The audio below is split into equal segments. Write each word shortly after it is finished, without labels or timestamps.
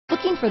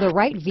Looking for the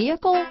right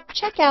vehicle?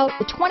 Check out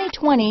the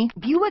 2020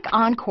 Buick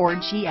Encore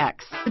GX.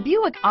 The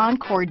Buick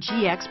Encore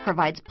GX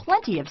provides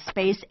plenty of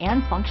space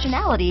and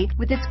functionality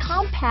with its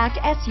compact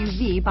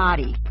SUV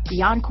body.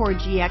 The Encore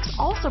GX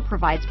also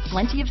provides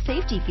plenty of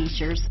safety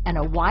features and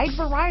a wide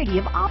variety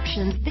of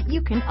options that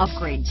you can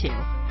upgrade to.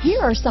 Here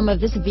are some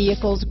of this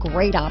vehicle's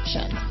great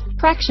options: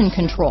 traction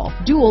control,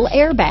 dual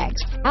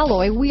airbags,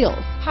 alloy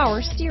wheels,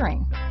 power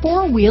steering,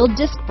 four-wheel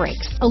disc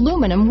brakes,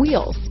 aluminum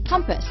wheels,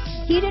 compass,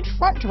 heated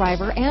front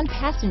driver and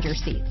passenger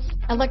seats,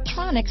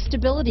 electronic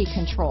stability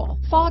control,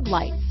 fog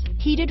lights,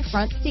 heated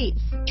front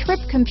seats, trip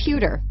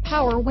computer,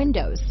 power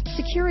windows,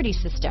 security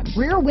system,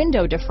 rear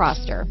window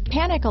defroster,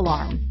 panic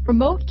alarm,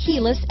 remote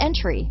keyless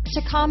entry,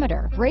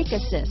 tachometer, brake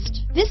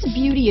assist. This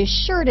beauty is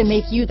sure to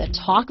make you the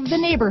talk of the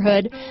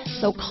neighborhood,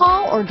 so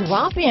call or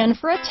drop in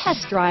for a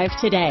test drive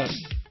today.